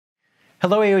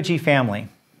Hello, AOG family.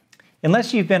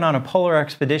 Unless you've been on a polar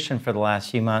expedition for the last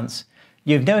few months,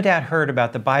 you've no doubt heard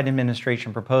about the Biden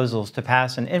administration proposals to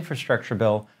pass an infrastructure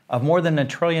bill of more than $1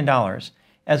 trillion,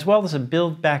 as well as a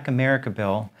Build Back America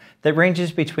bill that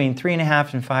ranges between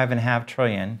 $3.5 and $5.5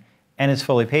 trillion and is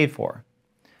fully paid for.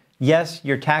 Yes,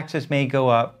 your taxes may go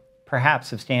up, perhaps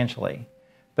substantially,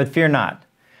 but fear not.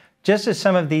 Just as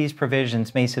some of these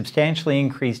provisions may substantially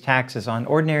increase taxes on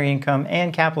ordinary income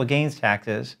and capital gains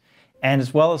taxes, and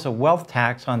as well as a wealth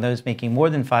tax on those making more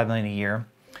than $5 million a year,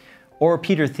 or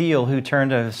Peter Thiel, who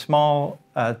turned a small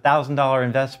 $1,000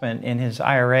 investment in his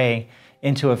IRA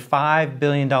into a $5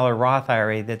 billion Roth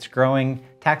IRA that's growing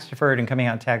tax-deferred and coming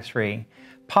out tax-free.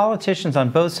 Politicians on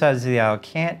both sides of the aisle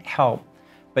can't help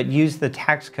but use the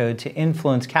tax code to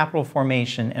influence capital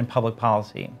formation and public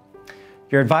policy.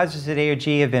 Your advisors at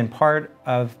AOG have been part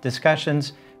of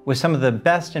discussions with some of the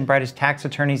best and brightest tax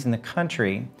attorneys in the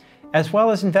country, as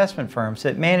well as investment firms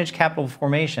that manage capital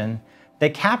formation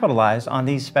that capitalize on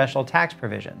these special tax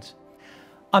provisions.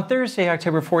 On Thursday,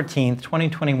 October 14th,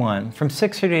 2021, from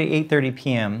 6:30 to 8:30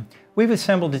 p.m., we've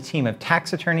assembled a team of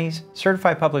tax attorneys,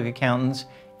 certified public accountants,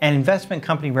 and investment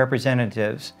company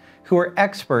representatives who are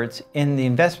experts in the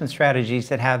investment strategies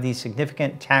that have these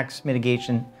significant tax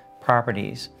mitigation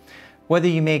properties. Whether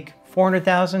you make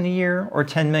 $400,000 a year or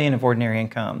 $10 million of ordinary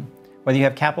income, whether you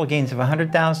have capital gains of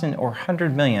 $100,000 or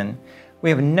 $100 million, we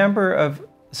have a number of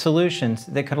solutions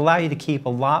that could allow you to keep a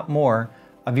lot more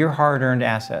of your hard-earned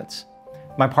assets.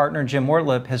 My partner, Jim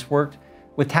Wortlip, has worked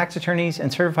with tax attorneys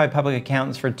and certified public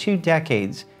accountants for 2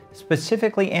 decades,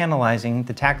 specifically analyzing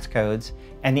the tax codes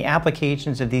and the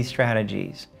applications of these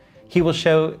strategies. He will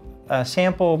show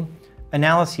sample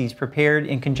analyses prepared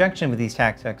in conjunction with these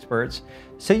tax experts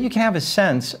so you can have a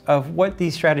sense of what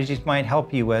these strategies might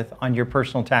help you with on your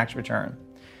personal tax return.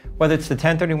 Whether it's the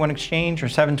 1031 exchange or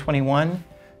 721,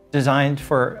 designed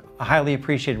for highly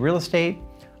appreciated real estate,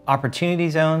 opportunity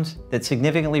zones that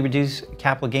significantly reduce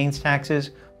capital gains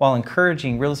taxes while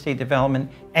encouraging real estate development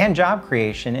and job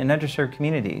creation in underserved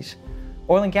communities,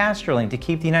 oil and gas drilling to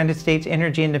keep the United States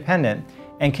energy independent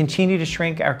and continue to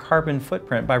shrink our carbon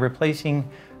footprint by replacing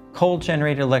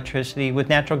coal-generated electricity with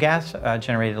natural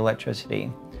gas-generated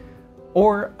electricity,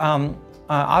 or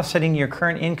offsetting your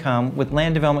current income with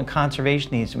land development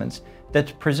conservation easements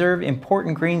that preserve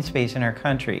important green space in our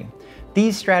country.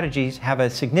 These strategies have a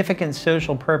significant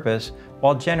social purpose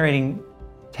while generating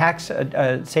tax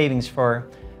savings for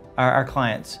our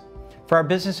clients. For our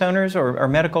business owners or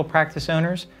medical practice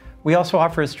owners, we also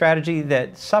offer a strategy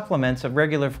that supplements a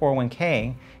regular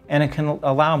 401k, and it can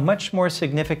allow much more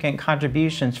significant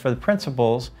contributions for the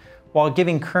principals while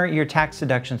giving current year tax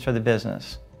deductions for the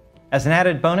business. As an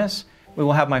added bonus, we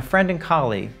will have my friend and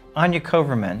colleague, Anya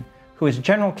Koverman, who is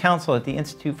General Counsel at the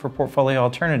Institute for Portfolio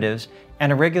Alternatives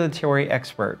and a regulatory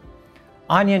expert.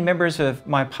 Anya and members of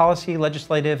my Policy,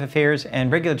 Legislative Affairs,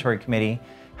 and Regulatory Committee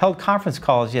held conference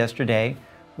calls yesterday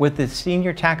with the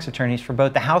senior tax attorneys for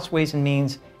both the House Ways and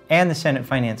Means and the Senate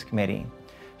Finance Committee.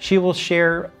 She will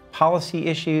share policy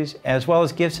issues as well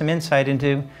as give some insight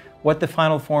into what the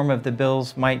final form of the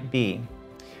bills might be.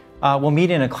 We'll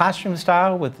meet in a classroom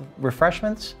style with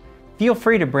refreshments. Feel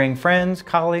free to bring friends,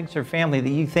 colleagues, or family that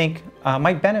you think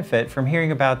might benefit from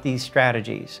hearing about these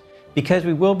strategies, because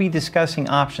we will be discussing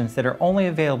options that are only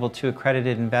available to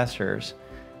accredited investors.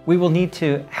 We will need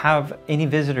to have any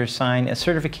visitors sign a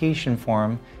certification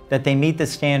form that they meet the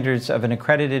standards of an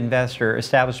accredited investor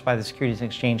established by the Securities and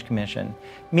Exchange Commission,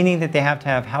 meaning that they have to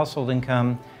have household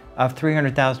income of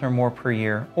 $300,000 or more per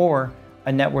year, or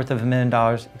a net worth of $1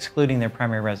 million excluding their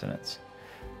primary residence.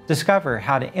 Discover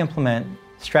how to implement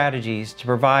strategies to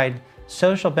provide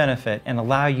social benefit and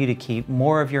allow you to keep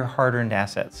more of your hard-earned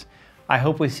assets. I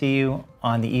hope we see you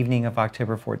on the evening of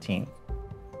October 14th.